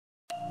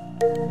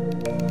Well,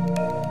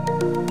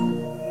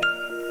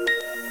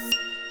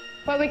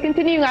 we're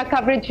continuing our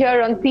coverage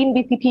here on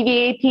CNBC TV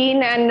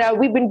 18, and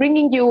we've been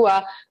bringing you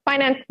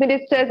finance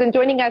ministers, and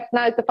joining us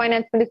now is the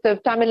Finance Minister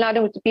of Tamil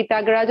Nadu, Mr.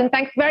 Thiaga. Rajan,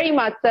 thanks very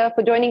much, sir,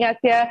 for joining us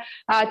here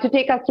to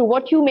take us through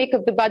what you make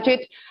of the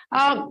budget.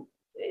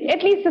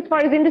 At least as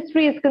far as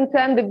industry is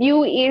concerned, the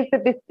view is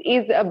that this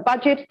is a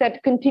budget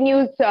that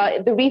continues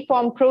the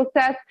reform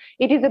process.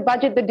 It is a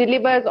budget that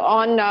delivers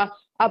on a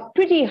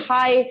pretty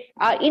high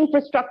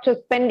infrastructure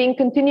spending,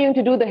 continuing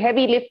to do the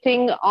heavy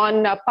lifting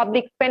on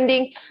public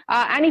spending.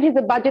 And it is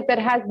a budget that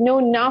has no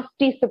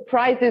nasty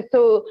surprises,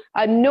 so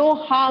no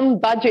harm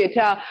budget.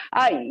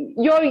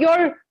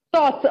 Your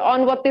thoughts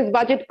on what this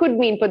budget could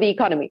mean for the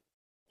economy?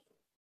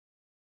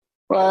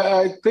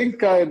 Well, I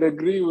think I'd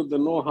agree with the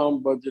no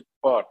harm budget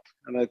part.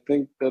 And I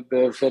think that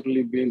there have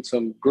certainly been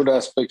some good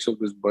aspects of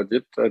this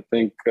budget. I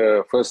think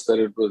first that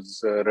it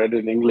was read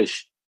in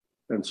English.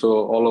 And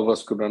so all of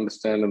us could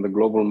understand, and the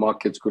global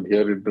markets could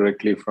hear it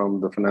directly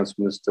from the finance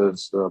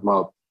minister's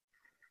mouth.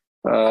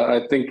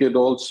 I think it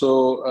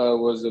also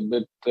was a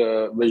bit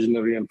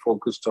visionary and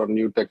focused on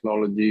new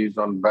technologies,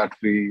 on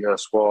battery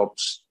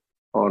swaps,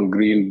 on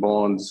green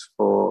bonds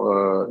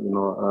for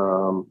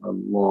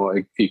more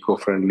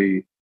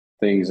eco-friendly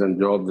things and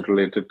jobs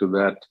related to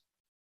that,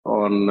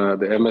 on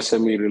the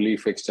MSME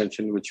relief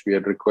extension, which we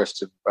had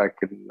requested back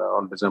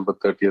on December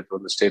 30th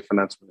when the state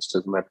finance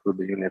ministers met with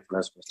the union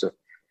finance minister.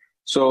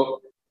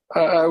 So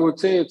I would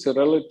say it's a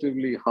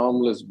relatively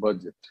harmless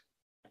budget,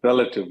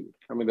 relatively.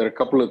 I mean, there are a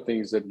couple of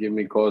things that give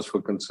me cause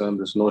for concern.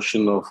 This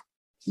notion of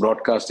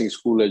broadcasting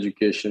school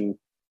education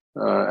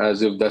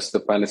as if that's the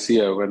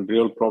panacea, when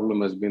real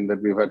problem has been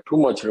that we've had too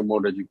much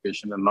remote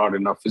education and not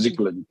enough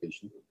physical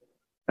education.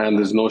 And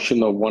this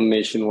notion of one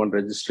nation, one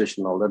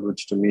registration, all that,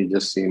 which to me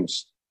just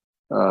seems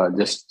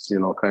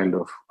kind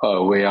of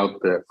way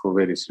out there for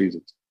various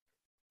reasons.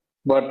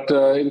 But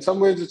in some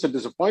ways, it's a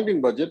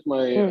disappointing budget.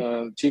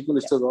 My Chief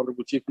Minister, the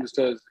Honorable Chief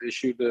Minister, has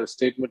issued a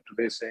statement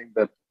today saying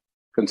that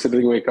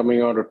considering we're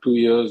coming out of 2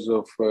 years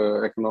of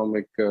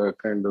economic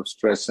kind of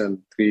stress and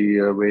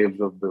 3 waves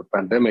of the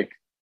pandemic,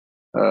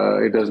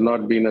 it has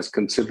not been as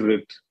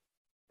considerate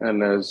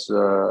and as,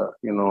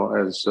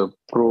 as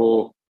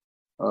pro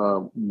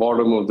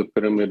bottom of the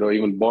pyramid, or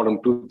even bottom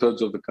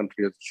 2/3 of the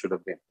country as it should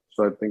have been.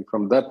 So I think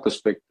from that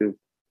perspective,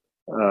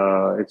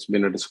 it's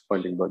been a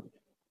disappointing budget.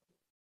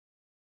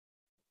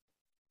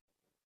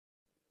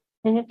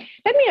 Mm-hmm.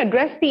 Let me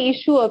address the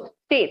issue of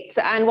states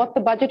and what the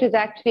budget has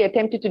actually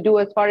attempted to do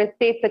as far as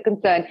states are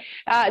concerned.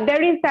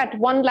 There is that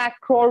 1 lakh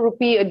crore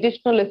rupee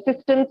additional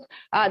assistance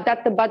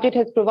that the budget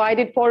has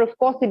provided for. Of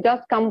course, it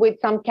does come with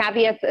some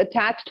caveats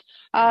attached.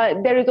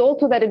 There is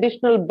also that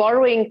additional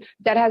borrowing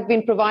that has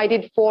been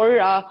provided for,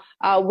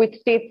 which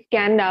states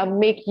can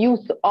make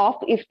use of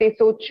if they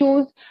so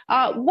choose.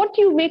 What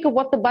do you make of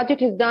what the budget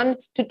has done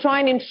to try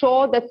and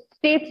ensure that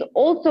states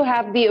also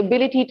have the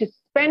ability to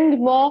spend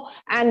more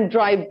and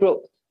drive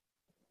growth?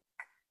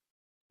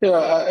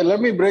 Yeah, let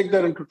me break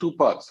that into 2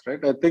 parts,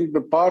 right? I think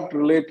the part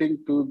relating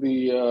to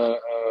the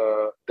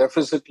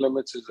deficit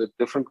limits is a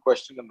different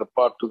question, and the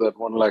part to that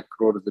 1 lakh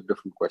crore is a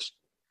different question.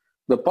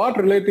 The part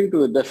relating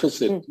to the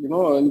deficit,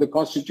 in the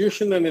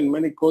Constitution and in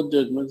many court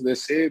judgments, they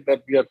say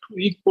that we are 2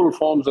 equal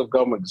forms of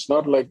government. It's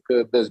not like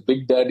there's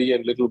big daddy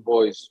and little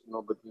boys,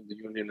 between the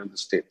union and the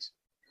states.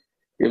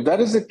 If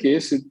that is the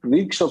case, it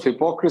reeks of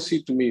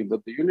hypocrisy to me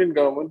that the union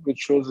government, which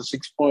shows a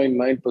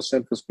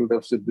 6.9% fiscal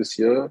deficit this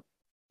year,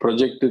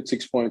 projected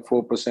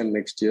 6.4%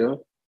 next year,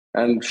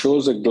 and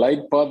shows a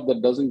glide path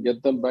that doesn't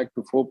get them back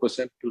to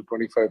 4% till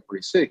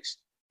 25-26,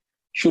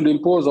 should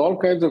impose all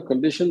kinds of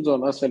conditions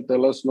on us and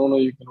tell us, no,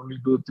 you can only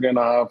do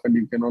 3.5% and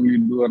you can only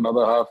do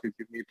another half if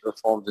you meet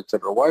reforms,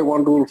 etc. Why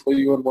one rule for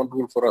you and one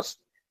rule for us?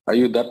 Are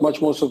you that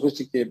much more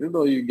sophisticated,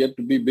 or you get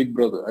to be big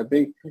brother? I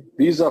think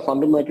these are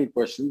fundamental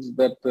questions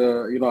that,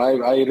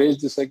 I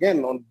raised this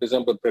again on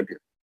December 30th.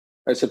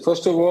 I said,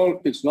 first of all,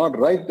 it's not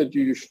right that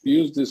you should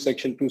use this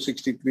section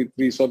 263(3)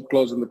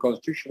 subclause in the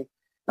Constitution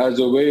as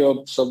a way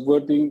of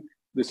subverting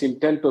this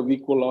intent of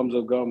equal arms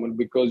of government,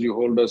 because you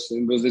hold us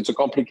in this. It's a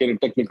complicated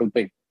technical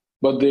thing.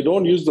 But they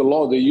don't use the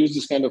law. They use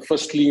this kind of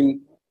first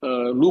lien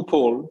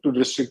loophole to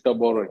restrict our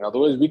borrowing.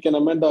 Otherwise, we can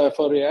amend our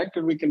FRA Act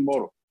and we can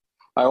borrow.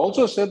 I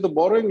also said the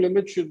borrowing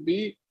limit should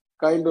be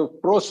kind of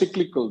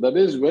pro-cyclical. That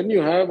is, when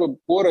you have a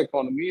poor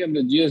economy and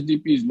the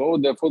GSDP is low,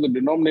 therefore the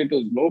denominator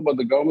is low, but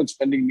the government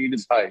spending need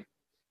is high,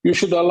 you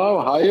should allow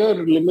higher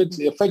limits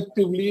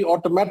effectively,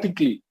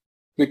 automatically,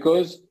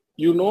 because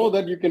you know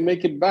that you can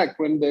make it back.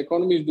 When the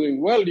economy is doing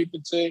well, you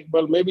could say,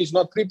 well, maybe it's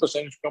not 3%,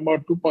 it should come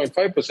out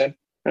 2.5%.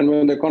 And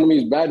when the economy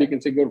is bad, you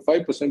can say go to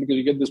 5% because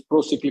you get this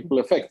pro-cyclical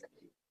effect.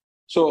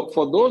 So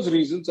for those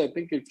reasons, I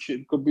think it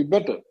could be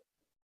better.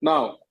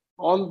 Now,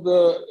 on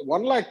the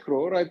 1 lakh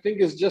crore, I think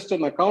is just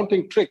an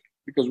accounting trick,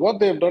 because what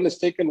they've done is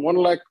taken 1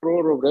 lakh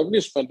crore of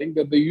revenue spending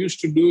that they used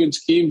to do in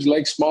schemes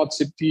like Smart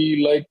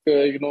City, like,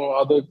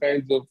 other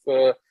kinds of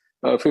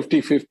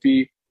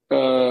 50-50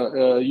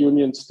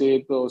 union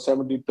state or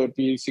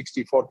 70-30,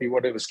 60-40,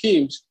 whatever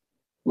schemes,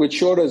 which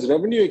showed as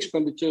revenue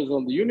expenditures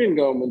on the union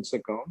government's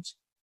accounts.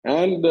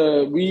 And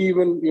we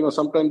even,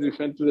 sometimes we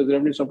spent it as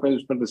revenue, sometimes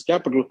we spent as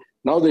capital.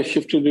 Now they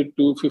shifted it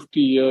to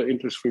 50-year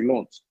interest-free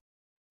loans.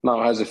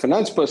 Now, as a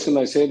finance person,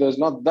 I say there's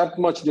not that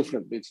much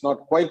difference. It's not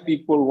quite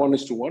equal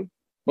 1:1,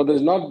 but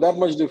there's not that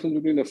much difference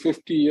between a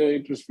 50-year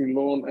interest-free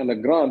loan and a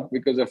grant,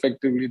 because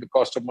effectively the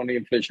cost of money,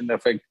 inflation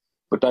effect,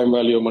 the time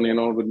value of money and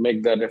all would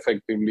make that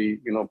effectively,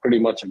 pretty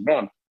much a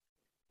grant.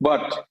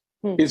 But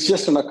it's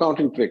just an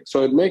accounting trick.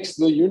 So it makes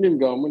the union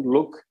government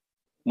look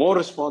more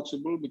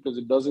responsible because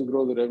it doesn't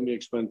grow the revenue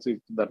expenses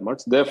that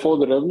much. Therefore,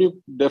 the revenue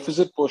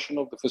deficit portion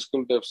of the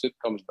fiscal deficit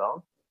comes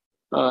down.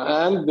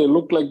 And they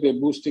look like they're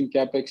boosting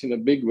capex in a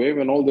big way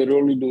when all they're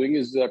really doing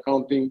is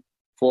accounting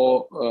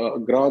for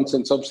grants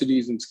and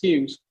subsidies and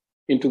schemes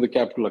into the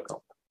capital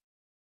account.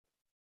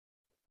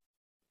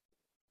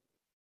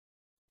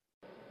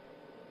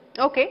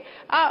 Okay.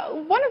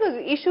 One of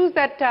the issues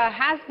that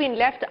has been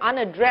left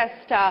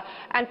unaddressed,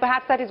 and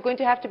perhaps that is going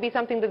to have to be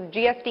something that the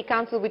GST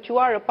Council, which you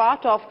are a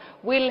part of,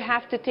 will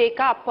have to take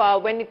up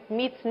when it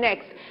meets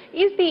next,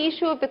 is the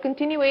issue of the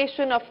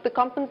continuation of the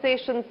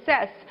compensation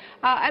cess.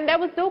 And there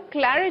was no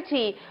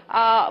clarity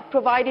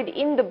provided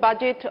in the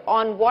budget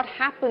on what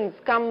happens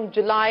come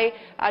July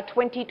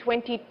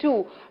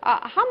 2022.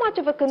 How much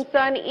of a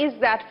concern is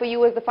that for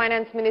you as the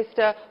finance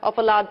minister of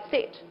a large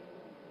state?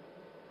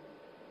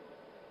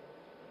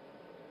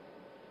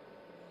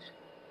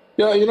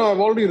 Yeah, I've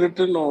already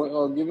written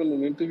or given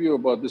an interview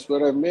about this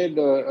where I made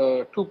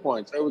 2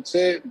 points. I would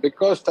say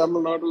because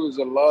Tamil Nadu is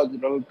a large,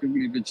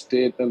 relatively rich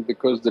state, and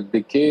because the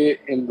decay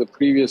in the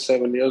previous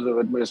 7 years of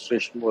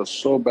administration was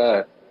so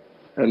bad,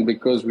 and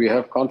because we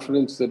have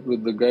confidence that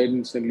with the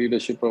guidance and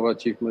leadership of our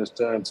Chief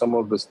Minister and some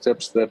of the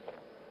steps that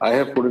I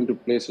have put into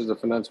place as a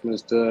finance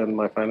minister and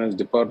my finance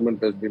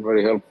department has been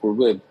very helpful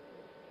with,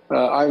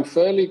 I'm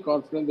fairly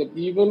confident that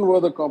even were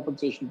the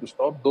compensation to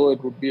stop, though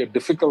it would be a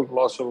difficult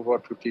loss of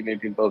about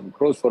 18,000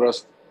 crores for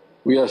us,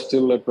 we are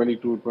still at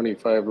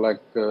 25 lakh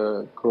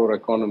crore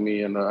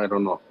economy, and I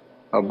don't know,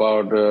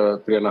 about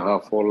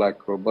 3.5, 4 lakh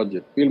crore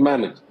budget. We'll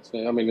manage.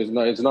 I mean,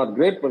 it's not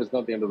great, but it's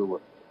not the end of the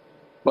world.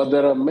 But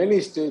there are many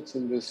states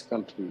in this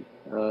country,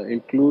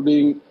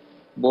 including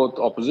both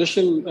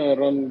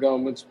opposition-run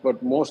governments,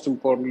 but most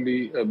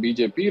importantly,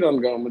 BJP-run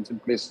governments in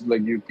places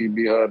like UP,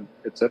 Bihar,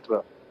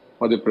 etc.,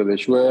 Madhya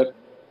Pradesh, where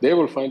they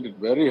will find it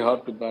very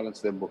hard to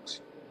balance their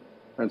books.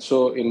 And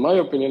so, in my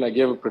opinion, I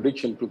gave a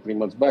prediction 2-3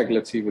 months back.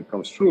 Let's see if it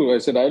comes true. I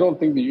said, I don't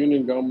think the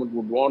union government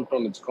would want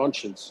on its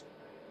conscience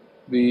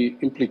the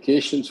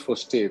implications for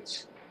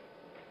states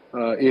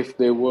if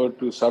they were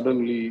to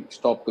suddenly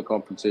stop the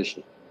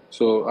compensation.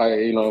 So,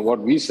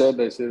 what we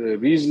said, I said a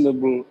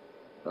reasonable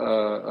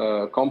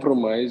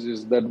compromise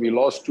is that we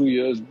lost 2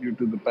 years due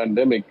to the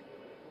pandemic.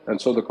 And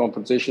so the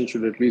compensation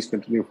should at least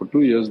continue for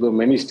 2 years, though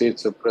many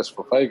states have pressed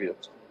for 5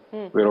 years.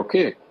 We're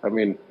okay. I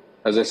mean,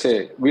 as I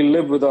say, we'll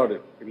live without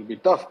it. It'll be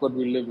tough, but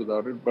we'll live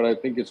without it. But I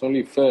think it's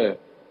only fair.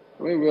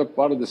 I mean, we are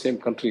part of the same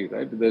country,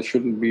 right? There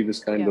shouldn't be this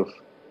kind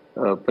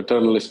of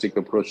paternalistic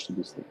approach to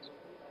these things.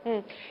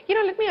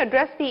 Let me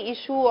address the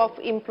issue of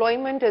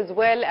employment as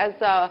well as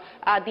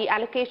the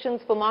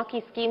allocations for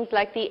marquee schemes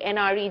like the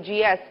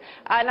NREGS.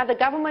 Now, the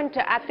government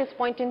at this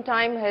point in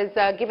time has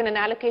given an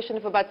allocation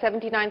of about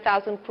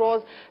 79,000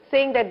 crores,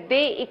 saying that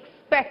they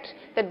expect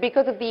that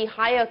because of the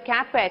higher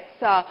capex,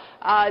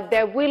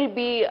 there will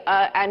be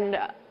an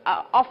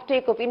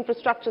offtake of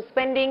infrastructure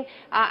spending,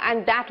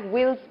 and that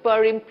will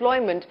spur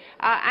employment.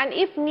 And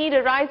if need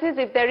arises,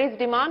 if there is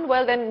demand,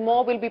 well, then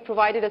more will be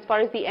provided as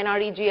far as the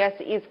NREGS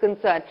is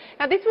concerned.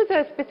 Now, this was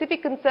a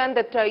specific concern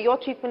that your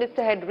Chief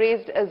Minister had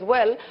raised as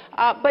well.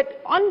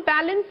 But on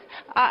balance,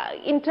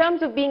 in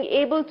terms of being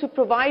able to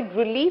provide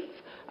relief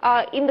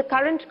in the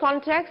current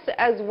context,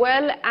 as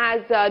well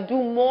as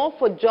do more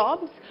for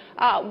jobs,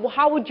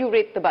 how would you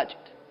rate the budget?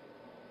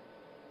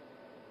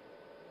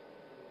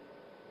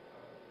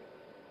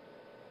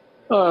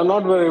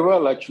 Not very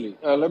well, actually.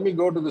 Let me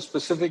go to the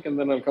specific and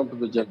then I'll come to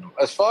the general.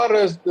 As far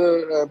as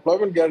the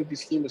employment guarantee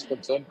scheme is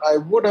concerned, I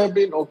would have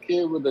been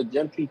okay with a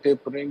gentle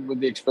tapering,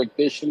 with the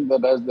expectation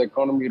that as the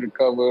economy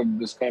recovered,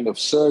 this kind of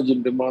surge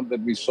in demand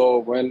that we saw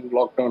when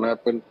lockdown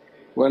happened,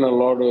 when a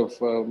lot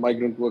of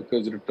migrant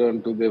workers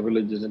returned to their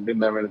villages and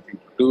didn't have anything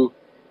to do.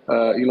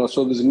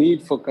 So there's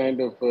need for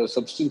kind of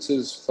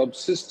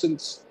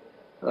subsistence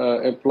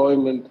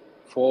employment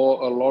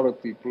for a lot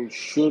of people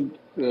should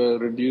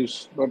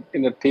reduce, but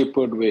in a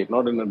tapered way,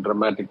 not in a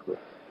dramatic way.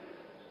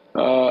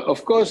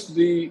 Of course,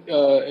 the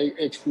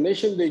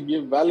explanation they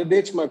give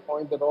validates my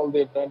point that all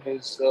they've done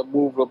is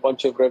move a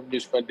bunch of revenue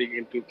spending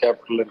into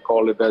capital and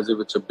call it as if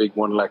it's a big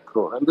 1 lakh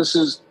crore. And this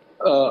is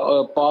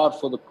a par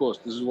for the course.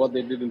 This is what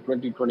they did in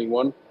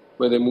 2021,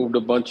 where they moved a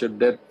bunch of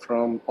debt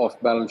from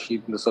off balance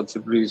sheet and the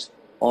subsidiaries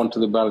onto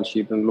the balance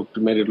sheet and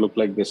made it look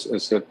like this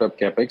set up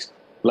capex.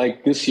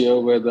 Like this year,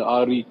 where the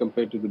RE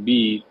compared to the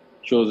BE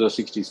shows a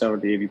 60,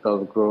 70,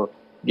 80,000 crore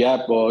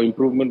gap or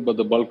improvement, but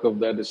the bulk of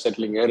that is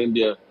settling Air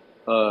India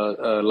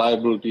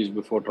liabilities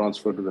before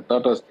transfer to the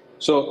Tatas.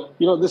 So,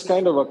 this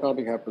kind of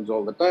accounting happens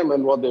all the time,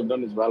 and what they've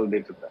done is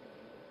validated that.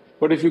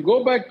 But if you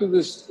go back to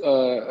this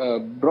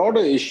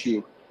broader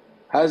issue,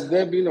 has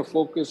there been a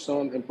focus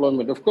on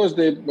employment? Of course,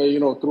 they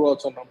threw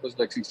out some numbers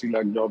like 60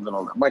 lakh jobs and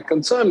all that. My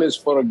concern is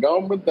for a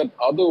government that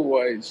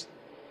otherwise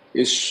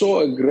is so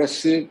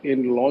aggressive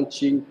in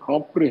launching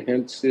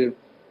comprehensive,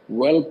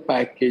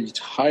 well-packaged,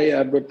 high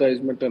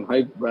advertisement and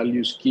high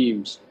value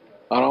schemes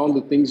around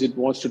the things it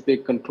wants to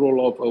take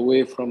control of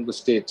away from the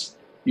states,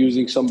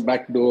 using some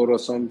backdoor or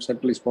some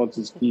centrally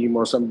sponsored scheme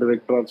or some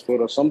direct transfer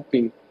or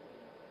something.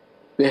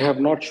 They have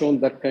not shown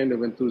that kind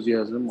of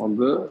enthusiasm on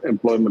the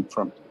employment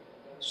front.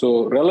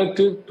 So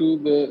relative to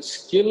the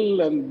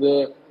skill and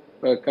the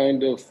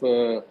kind of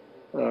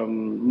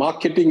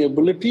marketing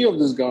ability of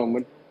this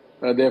government,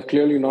 they have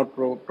clearly not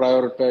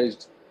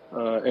prioritized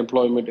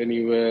employment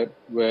anywhere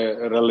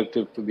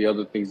relative to the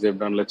other things they've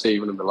done, let's say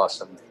even in the last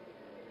 7 years.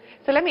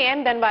 So let me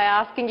end then by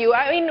asking you,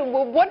 I mean,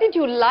 what did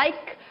you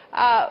like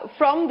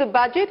from the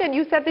budget? And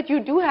you said that you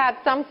do have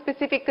some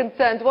specific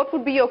concerns. What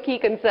would be your key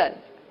concerns?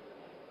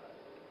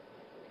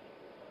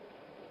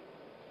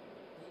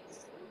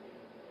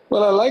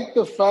 Well, I like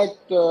the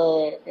fact,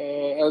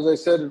 as I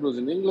said, it was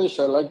in English.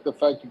 I like the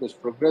fact it was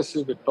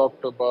progressive. It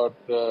talked about,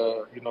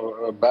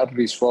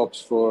 battery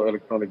swaps for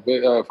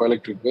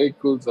electric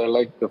vehicles. I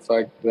like the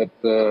fact that,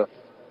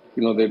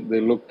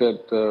 they looked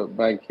at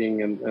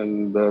banking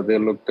and they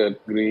looked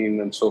at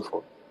green and so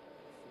forth.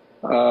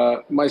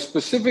 My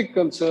specific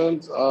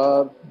concerns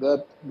are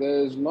that there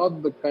is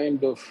not the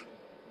kind of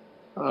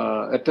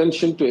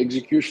attention to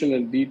execution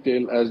and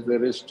detail as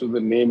there is to the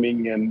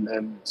naming and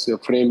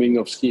framing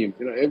of schemes.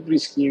 Every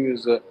scheme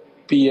is a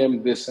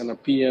PM this and a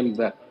PM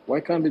that.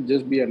 Why can't it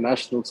just be a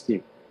national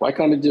scheme? Why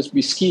can't it just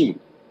be scheme?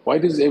 Why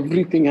does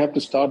everything have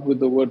to start with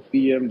the word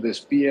PM this,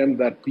 PM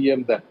that,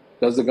 PM that?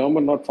 Does the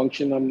government not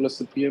function unless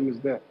the PM is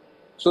there?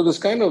 So this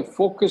kind of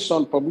focus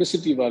on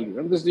publicity value,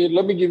 and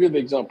let me give you the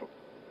example.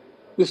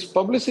 This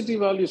publicity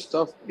value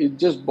stuff, it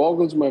just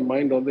boggles my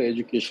mind on the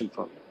education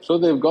front. So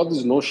they've got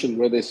this notion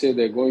where they say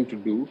they're going to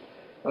do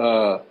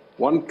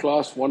one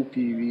class, one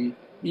TV,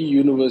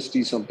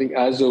 e-university something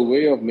as a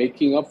way of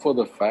making up for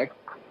the fact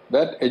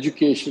that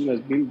education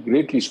has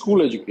been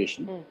school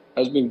education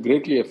has been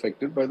greatly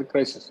affected by the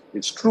crisis.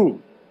 It's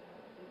true.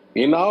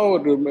 In our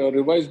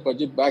revised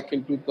budget back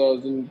in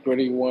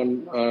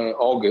 2021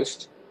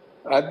 August,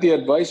 at the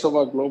advice of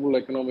our global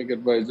economic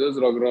advisors,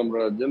 Rajan,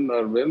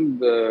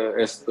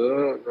 Arvind,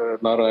 Esther,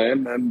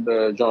 Narayan,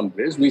 and John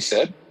Blaze, we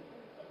said,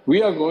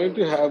 we are going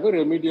to have a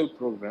remedial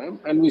program,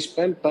 and we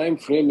spent time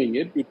framing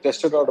it. We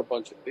tested out a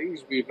bunch of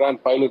things. We ran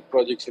pilot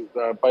projects,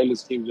 pilot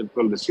schemes in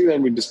 12 districts,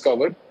 and we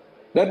discovered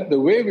that the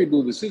way we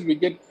do this is we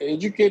get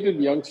educated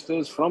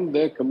youngsters from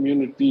their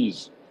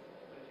communities.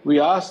 We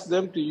ask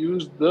them to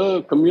use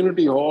the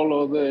community hall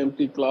or the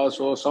empty class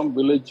or some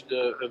village,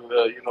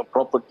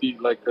 property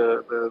like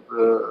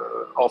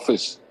the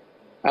office.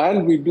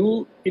 And we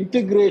do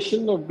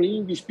integration of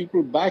bringing these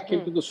people back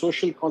into the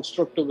social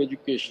construct of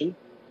education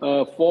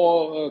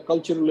for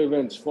cultural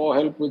events, for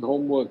help with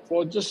homework,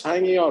 for just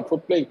hanging out,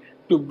 for playing,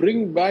 to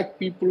bring back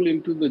people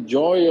into the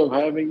joy of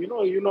having,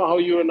 how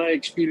you and I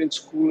experience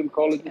school and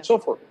college and so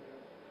forth.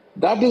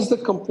 That is the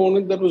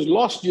component that was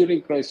lost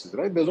during crisis,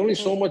 right? There's only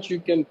so much you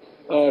can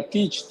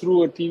teach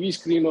through a TV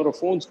screen or a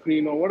phone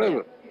screen or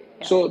whatever.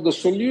 Yeah. So the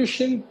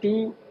solution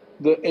to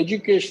the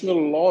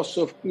educational loss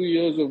of 2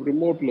 years of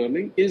remote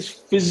learning is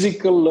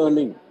physical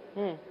learning.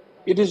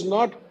 It is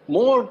not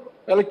more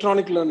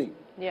electronic learning.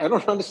 Yeah. I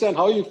don't understand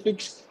how you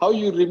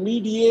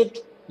remediate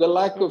the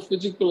lack of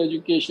physical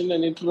education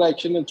and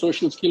interaction and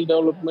social skill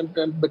development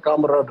and the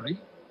camaraderie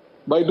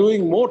by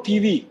doing more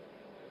TV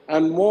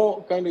and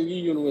more kind of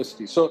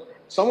e-university. So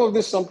some of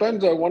this,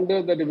 sometimes I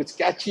wonder that if it's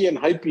catchy and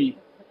hypey,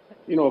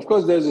 of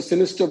course, there's a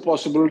sinister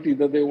possibility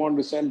that they want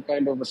to send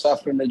kind of a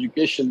saffron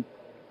education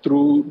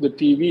through the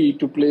TV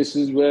to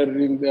places where,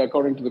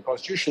 according to the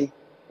Constitution,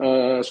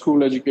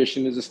 school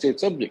education is a state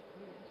subject.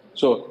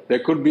 So there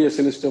could be a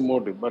sinister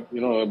motive. But,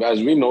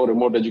 as we know,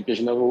 remote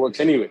education never works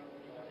anyway.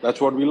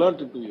 That's what we learned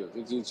in 2 years.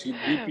 It's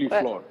deeply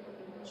flawed.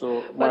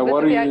 So my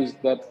worry is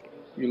that,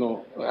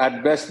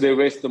 at best they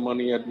waste the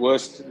money, at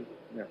worst...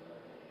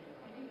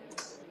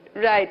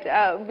 Right.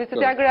 Mr.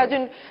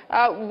 Thiaga,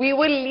 we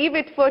will leave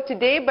it for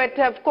today, but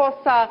of course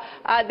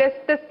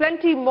there's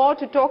plenty more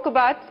to talk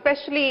about,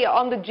 especially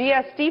on the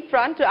GST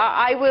front.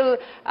 I will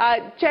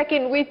check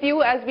in with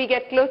you as we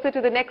get closer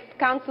to the next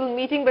council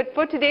meeting, but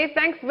for today,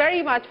 thanks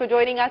very much for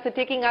joining us and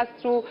taking us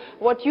through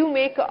what you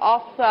make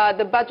of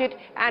the budget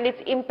and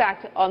its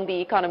impact on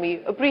the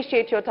economy.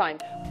 Appreciate your time.